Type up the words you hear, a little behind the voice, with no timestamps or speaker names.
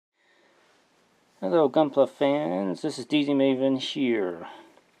Hello Gunpla fans, this is DZ Maven here,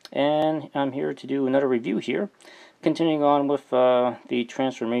 and I'm here to do another review here, continuing on with the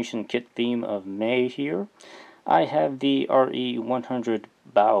transformation kit theme of May here. I have the RE100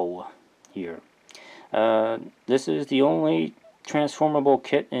 Bawoo here. This is the only transformable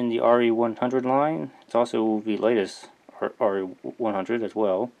kit in the RE100 line. It's also the latest RE100 as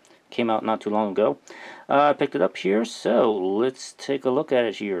well. Came out not too long ago. I picked it up here, so let's take a look at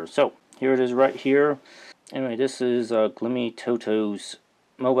it here. So, here it is right here. Anyway, this is Glimmy Toto's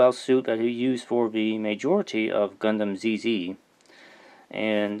mobile suit that he used for the majority of Gundam ZZ.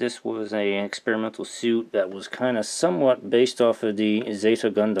 And this was an experimental suit that was kind of somewhat based off of the Zeta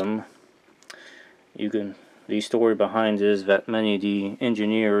Gundam. The story behind is that many of the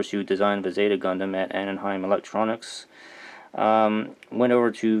engineers who designed the Zeta Gundam at Anaheim Electronics went over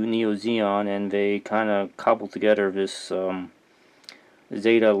to Neo Zeon, and they kind of cobbled together this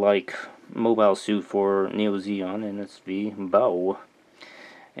Zeta-like mobile suit for Neo Zeon, and it's the Bawoo.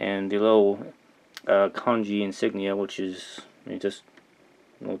 And the little kanji insignia, which is just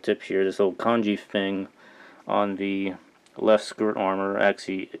a little tip here, this little kanji thing on the left skirt armor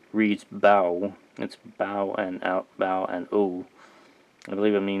actually reads Bawoo. It's bow and out, bow and O. I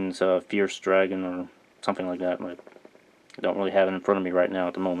believe it means fierce dragon or something like that. Like, I don't really have it in front of me right now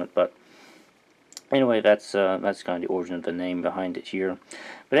at the moment, but anyway, that's kind of the origin of the name behind it here.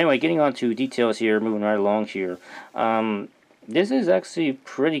 But anyway, getting on to details here, moving right along here. This is actually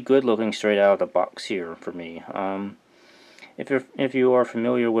pretty good looking straight out of the box here for me. If you are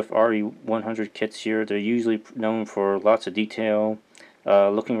familiar with RE100 kits here, they're usually known for lots of detail,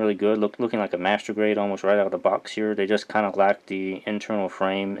 looking really good, looking like a master grade almost right out of the box here. They just kind of lack the internal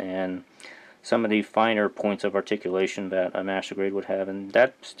frame and some of the finer points of articulation that a master grade would have, and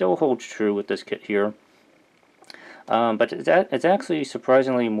that still holds true with this kit here. But it's actually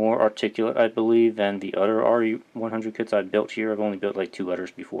surprisingly more articulate, I believe, than the other RE100 kits I've built here. I've only built like 2 others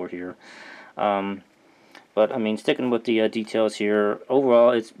before here. But I mean, sticking with the details here,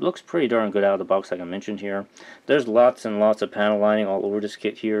 overall it looks pretty darn good out of the box, like I mentioned here. There's lots and lots of panel lining all over this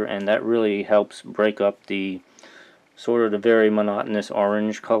kit here, and that really helps break up the sort of the very monotonous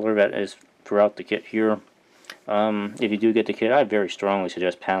orange color that is throughout the kit here. If you do get the kit, I very strongly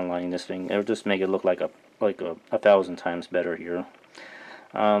suggest panel lining this thing. It'll just make it look like a 1,000 times better here.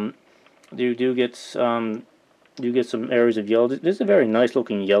 You do get some areas of yellow. This is a very nice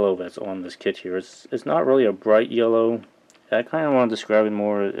looking yellow that's on this kit here. It's not really a bright yellow. I kind of want to describe it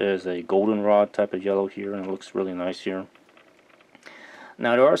more as a goldenrod type of yellow here, and it looks really nice here.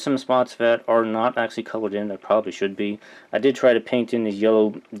 Now, there are some spots that are not actually colored in that probably should be. I did try to paint in these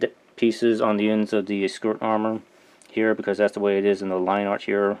yellow pieces on the ends of the skirt armor here, because that's the way it is in the line art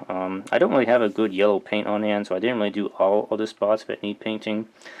here. I don't really have a good yellow paint on hand, so I didn't really do all of the spots that need painting.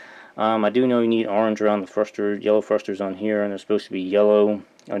 I do know you need orange around the thruster, yellow thrusters on here, and they're supposed to be yellow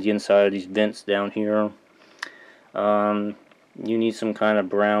on the inside of these vents down here. You need some kind of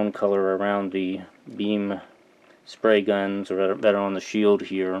brown color around the beam spray guns that are on the shield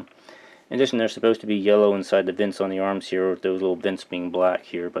here. In addition, they're supposed to be yellow inside the vents on the arms here, with those little vents being black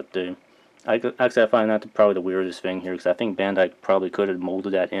here. But I find that probably the weirdest thing here, because I think Bandai probably could have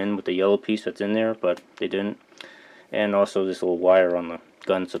molded that in with the yellow piece that's in there, but they didn't. And also this little wire on the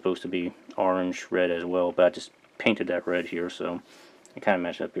gun's supposed to be orange red as well, but I just painted that red here, so it kind of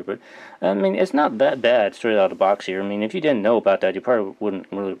matched up here. But I mean, it's not that bad straight out of the box here. I mean, if you didn't know about that, you probably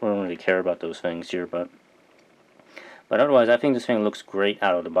wouldn't really care about those things here, but otherwise, I think this thing looks great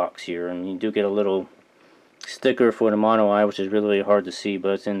out of the box here. And you do get a little sticker for the mono eye, which is really hard to see,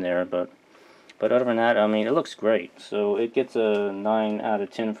 but it's in there. But other than that, I mean, it looks great. So it gets a 9 out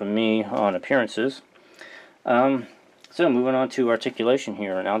of 10 from me on appearances. So moving on to articulation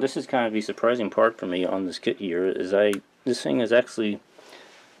here. Now, this is kind of the surprising part for me on this kit here. This thing is actually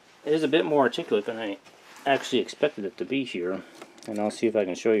a bit more articulate than I actually expected it to be here. And I'll see if I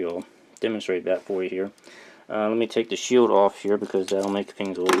can show you. I'll demonstrate that for you here. Let me take the shield off here, because that'll make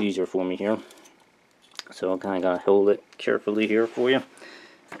things a little easier for me here. So I kind of gotta hold it carefully here for you.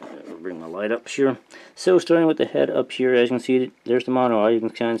 I'll bring my light up here. So starting with the head up here, as you can see, there's the mono eye. You can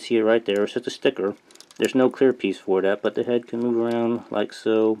kind of see it right there. It's just a sticker. There's no clear piece for that, but the head can move around like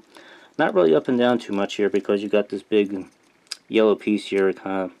so. Not really up and down too much here, because you got this big yellow piece here. It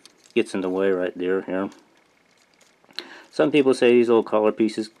kind of gets in the way right there here. Some people say these little collar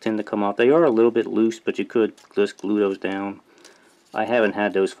pieces tend to come off. They are a little bit loose, but you could just glue those down. I haven't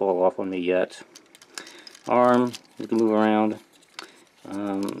had those fall off on me yet. Arm, you can move around.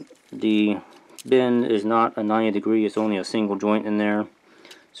 The bend is not a 90 degree, it's only a single joint in there.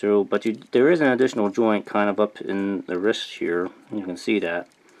 So, but there is an additional joint kind of up in the wrist here. You can see that.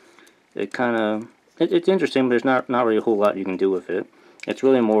 It kind of it's interesting, but there's not really a whole lot you can do with it. It's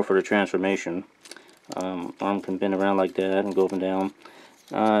really more for the transformation. Arm can bend around like that and go up and down.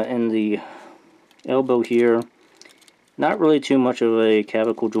 And the elbow here, not really too much of a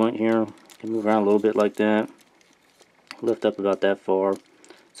clavicle joint here. Can move around a little bit like that. Lift up about that far.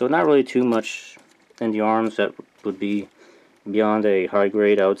 So not really too much in the arms that would be beyond a high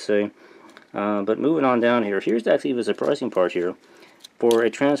grade, I would say. But moving on down here, here's actually the surprising part here. For a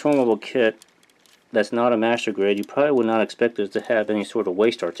transformable kit that's not a master grade, you probably would not expect it to have any sort of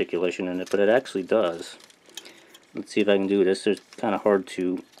waist articulation in it, but it actually does. Let's see if I can do this. It's kind of hard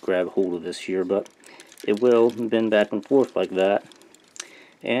to grab hold of this here, but it will bend back and forth like that,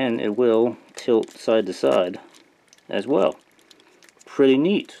 and it will tilt side to side as well. Pretty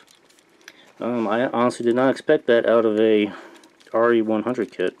neat. I honestly did not expect that out of a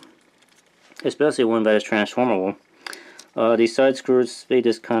RE100 kit, especially one that is transformable. These side skirts, they're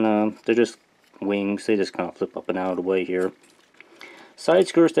just wings. They just kind of flip up and out of the way here. Side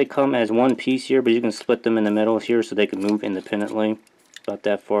skirts, they come as one piece here, but you can split them in the middle here so they can move independently. About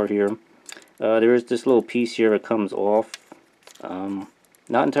that far here. There is this little piece here that comes off. Not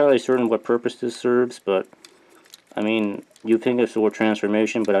entirely certain what purpose this serves, but I mean, you think it's for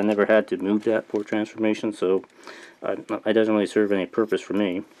transformation, but I never had to move that for transformation, so it doesn't really serve any purpose for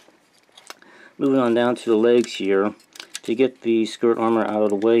me. Moving on down to the legs here. To get the skirt armor out of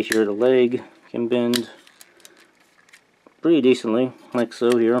the way here, the leg can bend pretty decently, like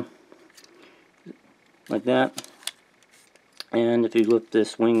so here. Like that. And if you lift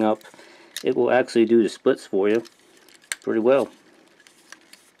this wing up, it will actually do the splits for you pretty well.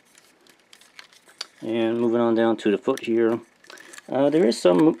 And moving on down to the foot here. There is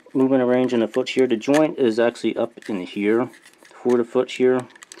some movement of range in the foot here. The joint is actually up in here for the foot here,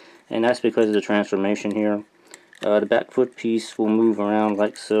 and that's because of the transformation here. The back foot piece will move around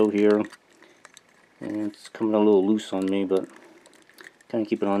like so here, and it's coming a little loose on me, but kind of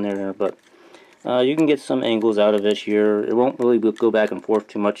keep it on there. But you can get some angles out of this here. It won't really go back and forth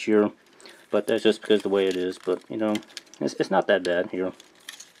too much here, but that's just because of the way it is. But you know, it's not that bad here.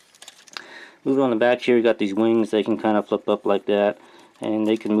 Moving on the back here, you got these wings. They can kind of flip up like that, and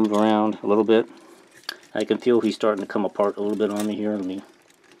they can move around a little bit. I can feel he's starting to come apart a little bit on me here. Let me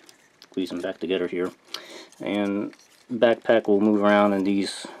squeeze them back together here. And backpack will move around in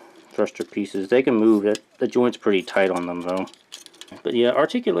these thruster pieces. They can move. The joint's pretty tight on them though. But yeah,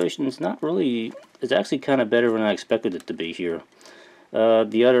 articulation is not really. It's actually kind of better than I expected it to be here.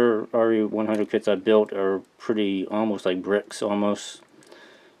 The other RE100 kits I built are pretty almost like bricks almost.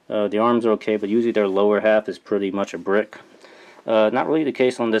 The arms are okay, but usually their lower half is pretty much a brick. Not really the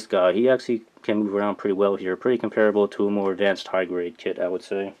case on this guy. He actually can move around pretty well here. Pretty comparable to a more advanced high-grade kit, I would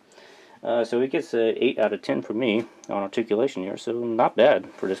say. So he gets an 8 out of 10 for me on articulation here, so not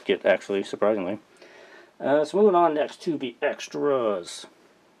bad for this kit, actually, surprisingly. So moving on next to the extras.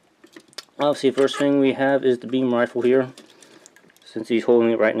 Obviously, the first thing we have is the beam rifle here. Since he's holding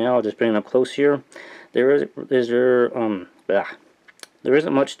it right now, I'll just bring it up close here. There isn't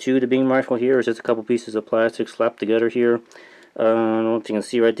much to the beam rifle here. It's just a couple pieces of plastic slapped together here. I don't know if you can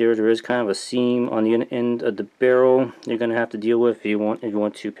see right there. There is kind of a seam on the end of the barrel you're going to have to deal with if you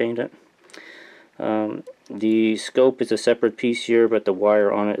want to paint it. The scope is a separate piece here, but the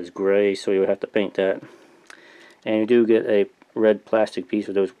wire on it is gray, so you'll have to paint that. And you do get a red plastic piece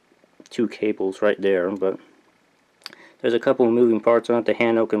with those two cables right there, but there's a couple of moving parts on it. The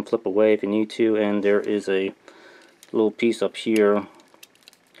handle can flip away if you need to, and there is a little piece up here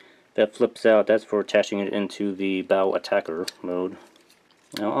that flips out. That's for attaching it into the bow attacker mode.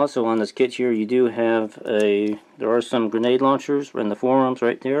 Now also on this kit here, you do have there are some grenade launchers in the forearms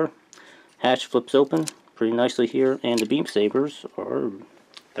right there. Hatch flips open pretty nicely here, and the beam sabers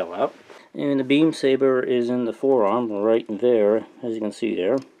fell out. And the beam saber is in the forearm right there, as you can see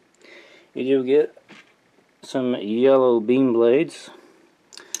there. You do get some yellow beam blades.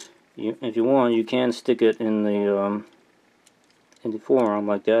 If you want, you can stick it in the forearm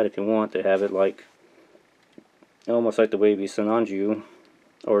like that if you want to have it like almost like the way the Sananju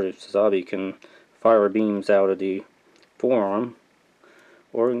or the Sazabi can fire beams out of the forearm,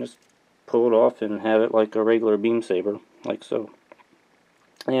 or you can just pull it off and have it like a regular beam saber, like so.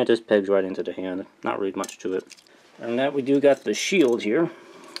 And it just pegs right into the hand. Not really much to it. And that we do got the shield here.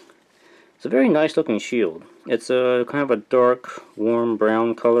 It's a very nice looking shield. It's a kind of a dark, warm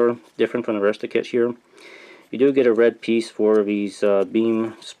brown color, different from the rest of the kit here. You do get a red piece for these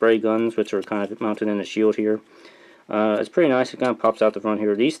beam spray guns, which are kind of mounted in the shield here. It's pretty nice. It kind of pops out the front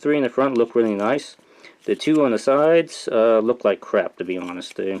here. These three in the front look really nice. The two on the sides look like crap, to be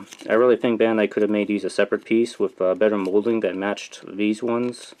honest. I really think Bandai could have made these a separate piece with better molding that matched these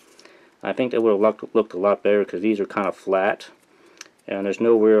ones. I think they would have looked a lot better because these are kind of flat, and there's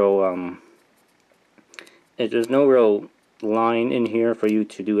no real line in here for you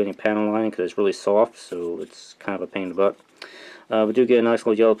to do any panel lining because it's really soft, so it's kind of a pain in the butt. We do get a nice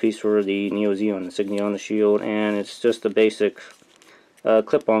little yellow piece for the Neo Zeon insignia on the shield, and it's just a basic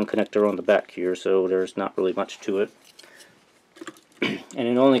clip-on connector on the back here, so there's not really much to it. And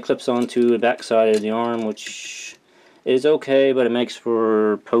it only clips onto the back side of the arm, which is okay, but it makes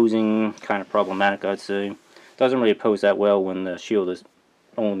for posing kind of problematic, I'd say. Doesn't really pose that well when the shield is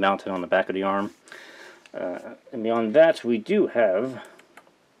only mounted on the back of the arm. And beyond that, we do have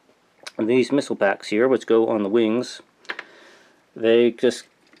these missile packs here, which go on the wings. They just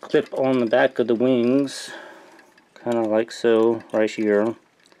clip on the back of the wings, kind of like so, right here.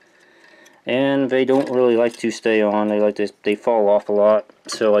 And they don't really like to stay on. They fall off a lot,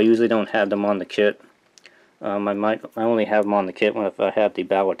 so I usually don't have them on the kit. I only have them on the kit when if I have the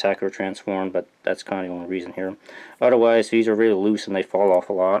Bawoo attacker transformed, but that's kind of the only reason here. Otherwise, these are really loose and they fall off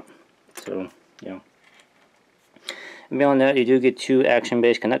a lot. So, yeah. And beyond that, you do get two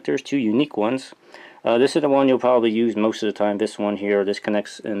action-based connectors, two unique ones. This is the one you'll probably use most of the time. This one here, this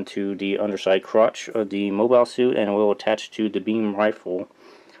connects into the underside crotch of the mobile suit, and it will attach to the beam rifle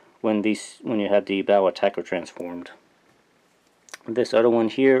when you have the Bawoo attacker transformed. This other one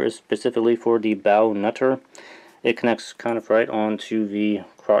here is specifically for the bow nutter. It connects kind of right onto the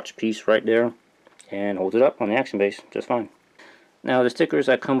crotch piece right there and holds it up on the action base just fine. Now the stickers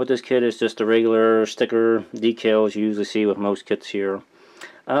that come with this kit is just the regular sticker decals you usually see with most kits here.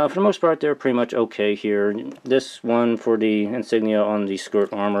 For the most part, they're pretty much okay here. This one for the insignia on the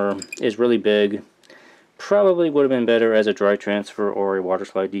skirt armor is really big. Probably would have been better as a dry transfer or a water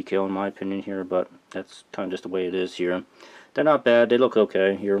slide decal in my opinion here, but that's kind of just the way it is here. They're not bad, they look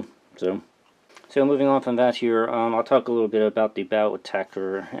okay here. So moving on from that here, I'll talk a little bit about the Bawoo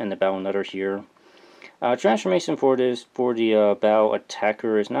attacker and the Bawoo nutter here. Transformation for the Bawoo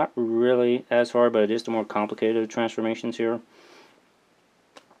attacker is not really as hard, but it is the more complicated transformations here.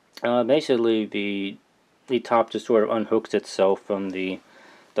 Basically, the top just sort of unhooks itself from the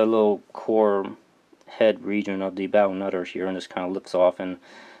little core head region of the Bawoo nutter here, and just kind of lifts off, and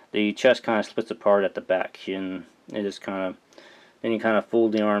the chest kind of splits apart at the back, and it just kind of, then you kind of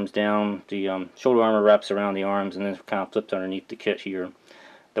fold the arms down. The shoulder armor wraps around the arms, and then it kind of flips underneath the kit here.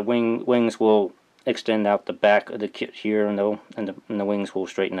 The wings will extend out the back of the kit here, and the wings will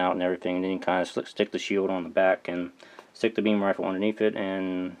straighten out and everything. And then you kind of stick the shield on the back and stick the beam rifle underneath it,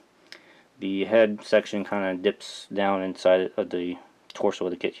 and the head section kind of dips down inside of the torso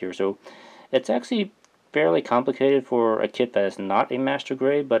of the kit here. So it's actually fairly complicated for a kit that is not a master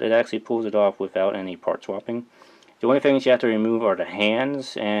grade, but it actually pulls it off without any part swapping. The only things you have to remove are the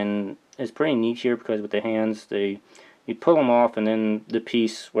hands, and it's pretty neat here because with the hands, you pull them off, and then the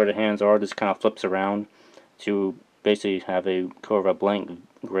piece where the hands are just kind of flips around to basically have a sort of a blank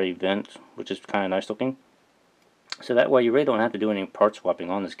gray vent, which is kind of nice looking. So that way you really don't have to do any part swapping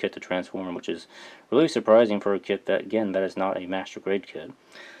on this kit to transform, which is really surprising for a kit that, again, that is not a master grade kit.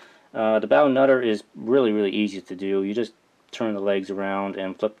 The Bawoo nutter is really easy to do. You just turn the legs around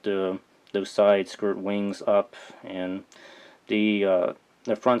and flip those side skirt wings up, and the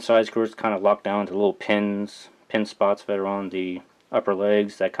front side skirts kind of lock down to little pin spots that are on the upper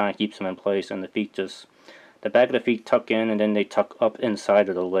legs that kind of keeps them in place, and the feet the back of the feet tuck in, and then they tuck up inside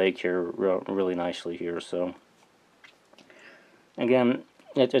of the leg here really nicely here. So again,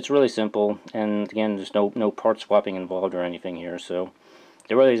 it's really simple, and again, there's no part swapping involved or anything here. So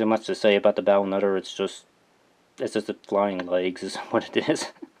there really isn't much to say about the Bawoo nutter. It's just the flying legs is what it is.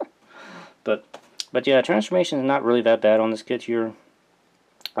 But yeah, transformation is not really that bad on this kit here.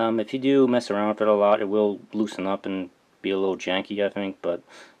 If you do mess around with it a lot, it will loosen up and be a little janky, I think, but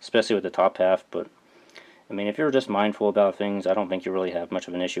especially with the top half. But I mean, if you're just mindful about things, I don't think you really have much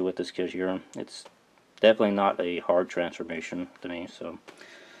of an issue with this kit here. It's definitely not a hard transformation to me. So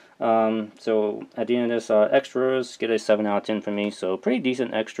at the end of this, extras get a 7 out of 10 for me. So pretty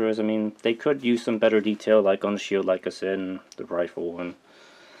decent extras. I mean, they could use some better detail, like on the shield, like I said, and the rifle, and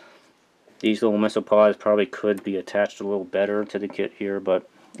these little missile pods probably could be attached a little better to the kit here, but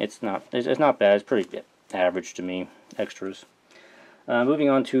it's not bad. It's pretty average to me, extras. Moving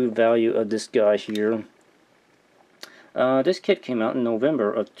on to value of this guy here. This kit came out in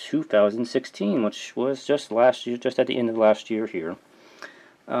November of 2016, which was just last year, just at the end of last year here.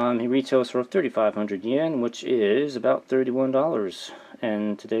 He retails for 3,500 yen, which is about $31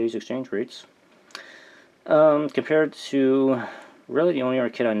 in today's exchange rates. Compared to, really the only other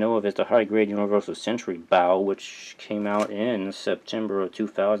kit I know of is the high grade Universal Century Bawoo, which came out in September of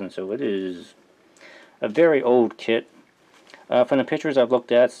 2000, so it is a very old kit. From the pictures I've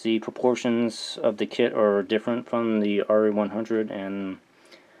looked at, the proportions of the kit are different from the RE100, and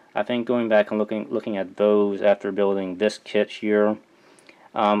I think going back and looking at those after building this kit here,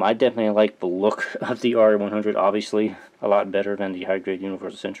 I definitely like the look of the RE100, obviously, a lot better than the high-grade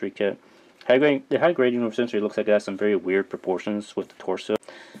Universal Century kit. The high-grade Universal Century looks like it has some very weird proportions with the torso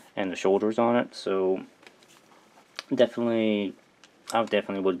and the shoulders on it, so I definitely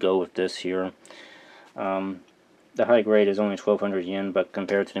would go with this here. The high grade is only 1,200 yen, but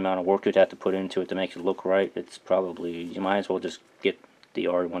compared to the amount of work you'd have to put into it to make it look right, it's probably, you might as well just get the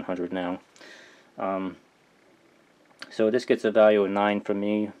RE100 now. So this gets a value of 9 from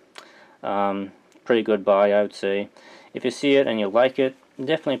me. Pretty good buy, I would say. If you see it and you like it,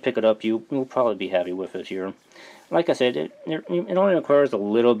 definitely pick it up. You'll probably be happy with it here. Like I said, it only requires a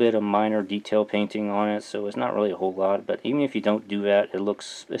little bit of minor detail painting on it, so it's not really a whole lot. But even if you don't do that,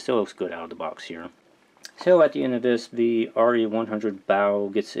 it still looks good out of the box here. So at the end of this, the RE100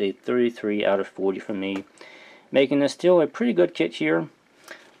 Bawoo gets a 33 out of 40 from me, making this still a pretty good kit here.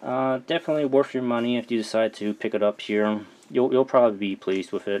 Definitely worth your money if you decide to pick it up here. You'll probably be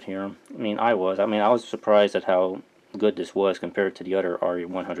pleased with it here. I was surprised at how good this was compared to the other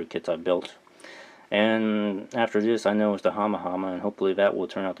RE100 kits I've built. And after this, I know it's the Hama Hama, and hopefully that will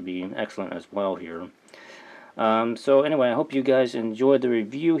turn out to be excellent as well here. So anyway, I hope you guys enjoyed the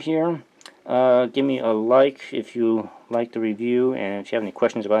review here. Give me a like if you like the review, and if you have any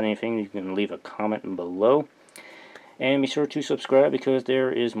questions about anything, you can leave a comment below. And be sure to subscribe because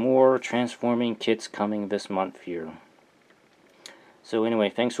there is more transforming kits coming this month here. So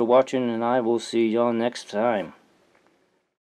anyway, thanks for watching, and I will see y'all next time.